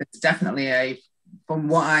think there's definitely from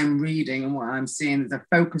what I'm reading and what I'm seeing, there's a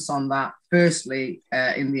focus on that, firstly,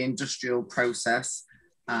 in the industrial process,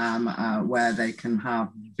 where they can have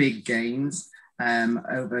big gains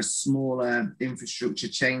over smaller infrastructure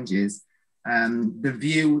changes. The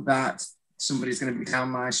view that somebody's going to be down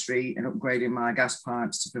my street and upgrading my gas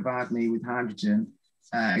pipes to provide me with hydrogen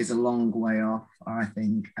is a long way off. I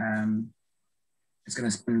think it's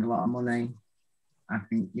going to spend a lot of money. I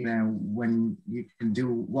think, you know, when you can do,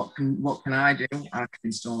 what can I do? I can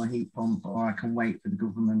install a heat pump, or I can wait for the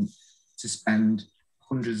government to spend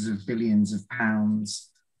hundreds of billions of pounds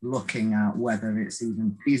looking at whether it's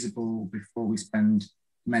even feasible before we spend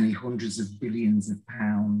many hundreds of billions of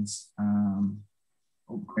pounds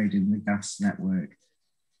upgrading the gas network.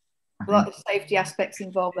 A lot of safety aspects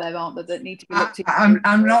involved there, aren't there, that need to be looked into?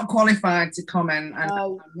 I'm not qualified to comment, and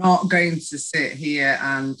I'm not going to sit here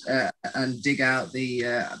and dig out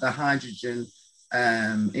the hydrogen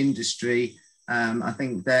industry. I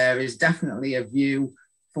think there is definitely a view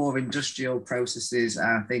for industrial processes.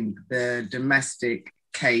 I think the domestic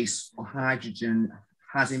case for hydrogen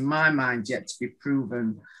has, in my mind, yet to be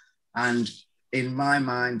proven, and in my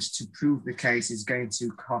mind, to prove the case is going to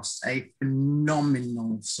cost a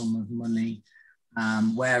phenomenal sum of money,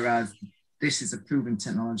 whereas this is a proven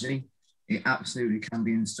technology. It absolutely can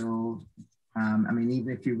be installed. I mean,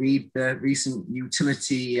 even if you read the recent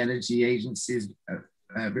Utility Energy Agency's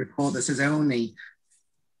report that says only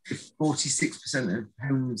 46% of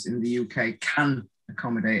homes in the UK can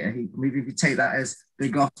accommodate a heat pump. If you take that as the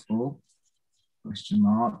gospel, question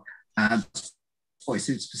mark,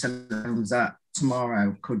 46% of homes that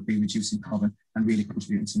tomorrow could be reducing carbon and really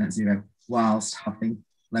contributing to net zero whilst having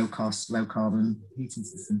low cost, low carbon heating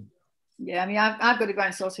system. Yeah, I mean, I've got a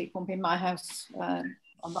ground source heat pump in my house.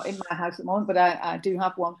 I'm not in my house at the moment, but I do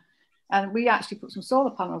have one. And we actually put some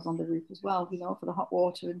solar panels on the roof as well, you know, for the hot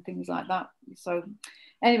water and things like that. So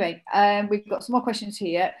anyway, we've got some more questions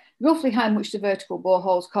here. Roughly how much do vertical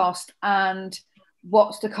boreholes cost, and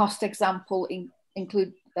what's the cost example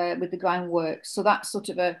include with the groundworks? So that's sort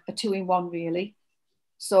of a two-in-one, really.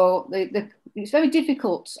 So it's very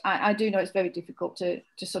difficult. I do know it's very difficult to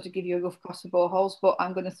sort of give you a rough cost for boreholes, but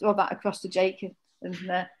I'm going to throw that across to Jake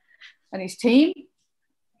and his team.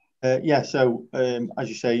 Yeah, so as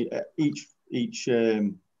you say, each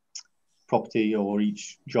property or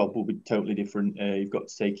each job will be totally different. You've got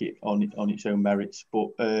to take it on its own merits.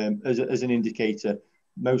 But as an indicator,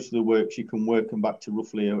 most of the works you can work them back to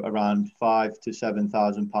roughly around £5,000 to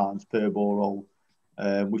 £7,000 per borehole,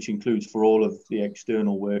 which includes for all of the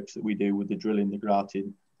external works that we do with the drilling, the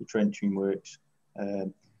grouting, the trenching works,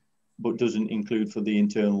 but doesn't include for the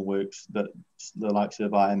internal works that the likes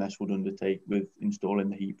of IMS would undertake with installing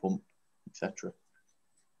the heat pump, etc.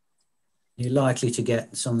 You're likely to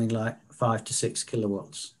get something like 5 to 6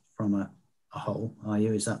 kilowatts from a hole, are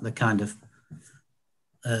you? Is that the kind of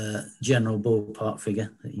general ballpark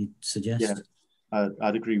figure that you'd suggest? Yeah,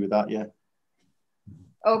 I'd agree with that, yeah.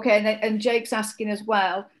 Okay, and Jake's asking as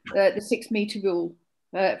well, the 6 metre rule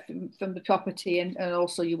from the property, and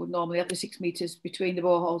also you would normally have the 6 metres between the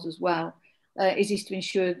boreholes as well. Is this to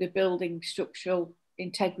ensure the building structural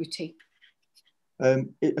integrity?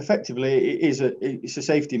 Effectively, it's a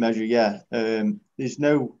safety measure, yeah. There's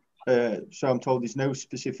no, so I'm told there's no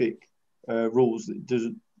specific rules. That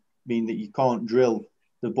doesn't mean that you can't drill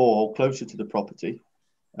the borehole closer to the property,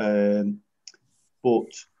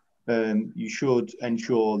 but you should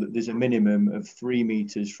ensure that there's a minimum of 3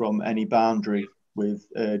 metres from any boundary with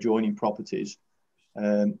adjoining properties.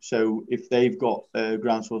 So if they've got a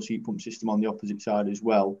ground source heat pump system on the opposite side as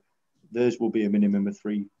well, theirs will be a minimum of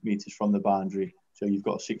 3 metres from the boundary. So you've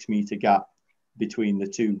got a 6 metre gap between the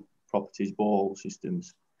two properties' borehole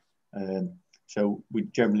systems. So we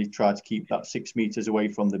generally try to keep that 6 meters away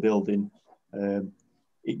from the building.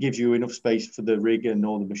 It gives you enough space for the rig and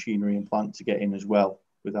all the machinery and plant to get in as well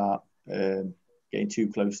without getting too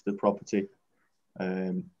close to the property.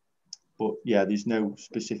 But yeah, there's no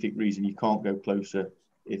specific reason you can't go closer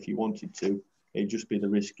if you wanted to. It'd just be the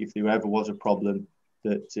risk if there ever was a problem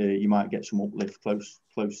that you might get some uplift close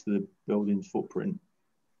to the building's footprint.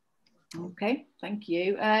 Okay, thank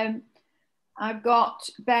you. I've got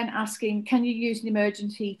Ben asking, can you use an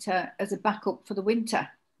emergency heater as a backup for the winter?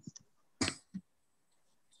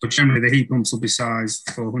 But generally, the heat pumps will be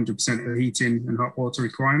sized for 100% of the heating and hot water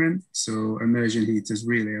requirement. So immersion heaters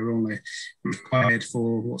really are only required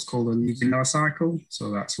for what's called a Legionnaire cycle.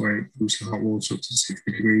 So that's where it moves the hot water up to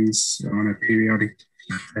 60 degrees on a periodic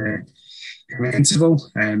interval.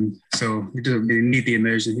 So we don't really need the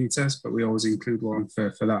immersion heaters, but we always include one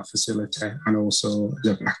for that facility, and also as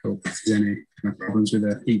a backup if there's any kind of problems with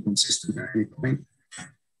the heat pump system at any point.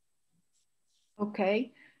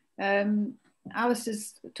 Okay. Alice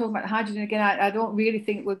is talking about hydrogen again. I don't really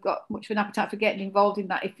think we've got much of an appetite for getting involved in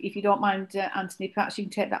that. If you don't mind, Anthony, perhaps you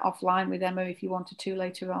can take that offline with Emma if you wanted to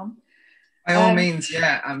later on. By all means,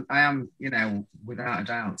 yeah, I am, you know, without a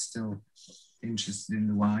doubt, still interested in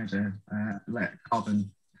the wider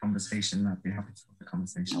carbon conversation. I'd be happy to have the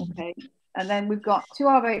conversation. Okay, and then we've got 2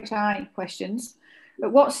 RHI questions.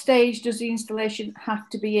 At what stage does the installation have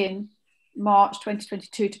to be in March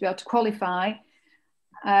 2022 to be able to qualify?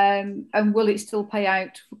 And will it still pay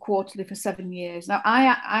out for quarterly for 7 years? Now,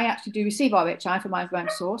 I actually do receive RHI for my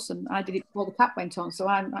ground source, and I did it before the cap went on, so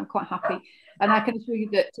I'm quite happy. And I can assure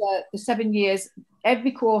you that the 7 years,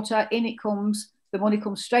 every quarter, in it comes, the money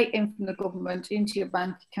comes straight in from the government into your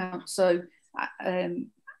bank account. So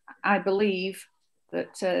I believe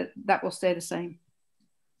that that will stay the same.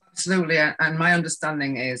 Absolutely, and my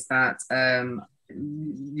understanding is that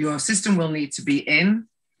your system will need to be in.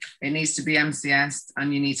 It needs to be MCS,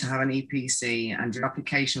 and you need to have an EPC, and your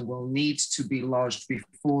application will need to be lodged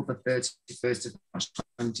before the 31st of March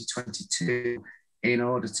 2022 in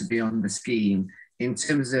order to be on the scheme. In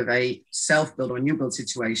terms of a self-build or a new build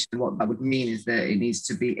situation, what that would mean is that it needs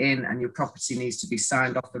to be in, and your property needs to be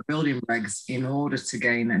signed off the building regs in order to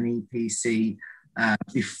gain an EPC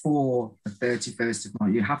before the 31st of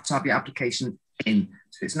March. You have to have your application in.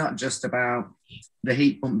 So it's not just about the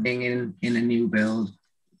heat pump being in a new build.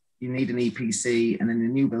 You need an EPC, and in a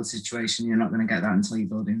new build situation, you're not going to get that until your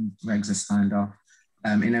building regs are signed off.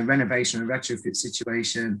 In a renovation or retrofit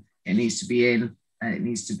situation, it needs to be in, it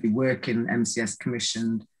needs to be working, MCS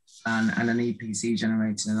commissioned, and an EPC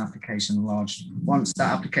generated, an application lodged. Once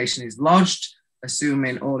that application is lodged,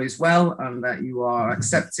 assuming all is well and that you are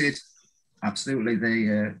accepted, absolutely,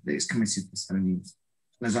 it's committed for 7 years.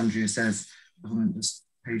 And as Andrea says, the government just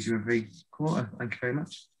pays you every quarter. Thank you very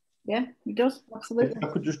much. Yeah, it does, absolutely. If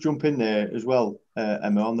I could just jump in there as well,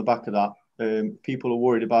 Emma, on the back of that. People are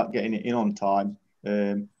worried about getting it in on time.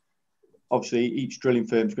 Obviously, each drilling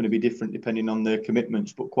firm is going to be different depending on their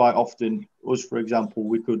commitments, but quite often, us, for example,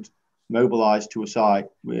 we could mobilise to a site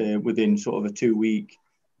within sort of a 2-week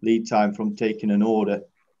lead time from taking an order.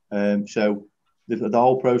 So the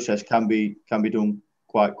whole process can be done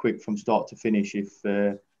quite quick from start to finish if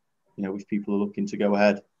if people are looking to go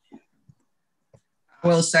ahead. I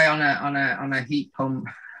will say on a heat pump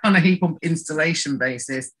installation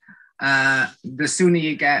basis, the sooner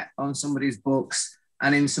you get on somebody's books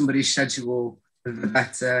and in somebody's schedule, the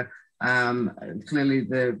better. Clearly,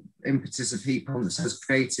 the impetus of heat pumps has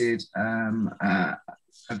created a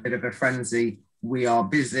bit of a frenzy. We are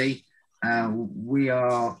busy. We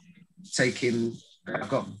are taking. I've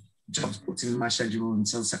got jobs booked in my schedule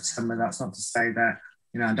until September. That's not to say that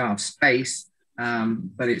I don't have space.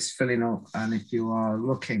 But it's filling up, and if you are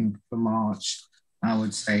looking for March, I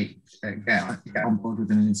would say get on board with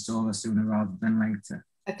an installer sooner rather than later.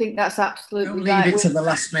 I think that's absolutely Don't right. leave it to the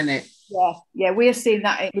last minute. Yeah, we're seeing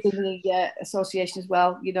that within the association as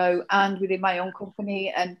well, and within my own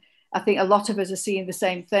company, and I think a lot of us are seeing the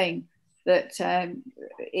same thing, that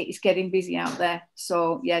it's getting busy out there.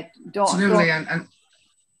 So yeah, absolutely, and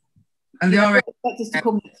the expect us to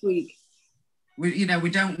come next week. We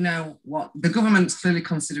don't know what the government's clearly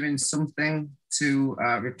considering something to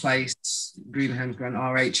replace Green Homes Grant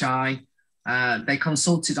RHI. They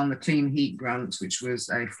consulted on the Clean Heat Grant, which was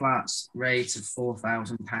a flat rate of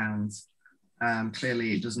 £4,000.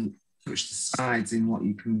 Clearly, it doesn't touch the sides in what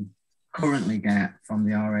you can currently get from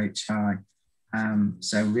the RHI.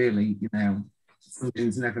 So really,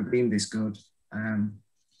 funding's never been this good.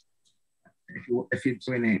 If you're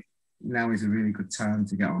doing it, now is a really good time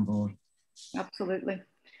to get on board. Absolutely.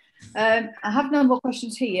 I have no more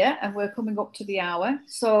questions here, and we're coming up to the hour.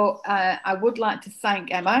 So I would like to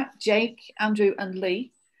thank Emma, Jake, Andrew and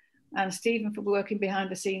Lee, and Stephen for working behind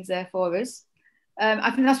the scenes there for us.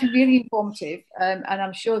 I think that's been really informative, and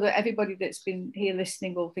I'm sure that everybody that's been here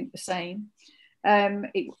listening will think the same.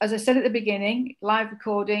 As I said at the beginning, live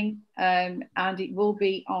recording, and it will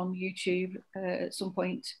be on YouTube at some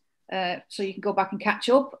point, so you can go back and catch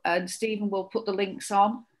up, and Stephen will put the links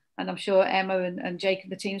on, and I'm sure Emma and Jake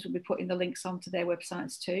and the teams will be putting the links onto their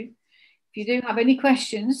websites too. If you do have any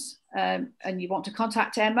questions and you want to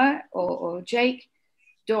contact Emma or Jake,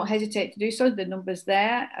 don't hesitate to do so. The number's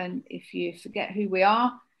there. And if you forget who we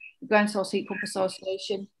are, the Ground Source Heat Pump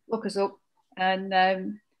Association, look us up,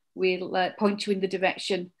 and we'll point you in the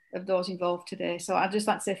direction of those involved today. So I'd just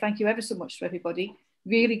like to say thank you ever so much to everybody.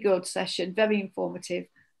 Really good session, very informative,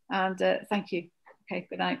 and thank you. Okay,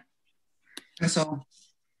 good night. That's all.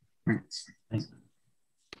 Thanks. Thanks.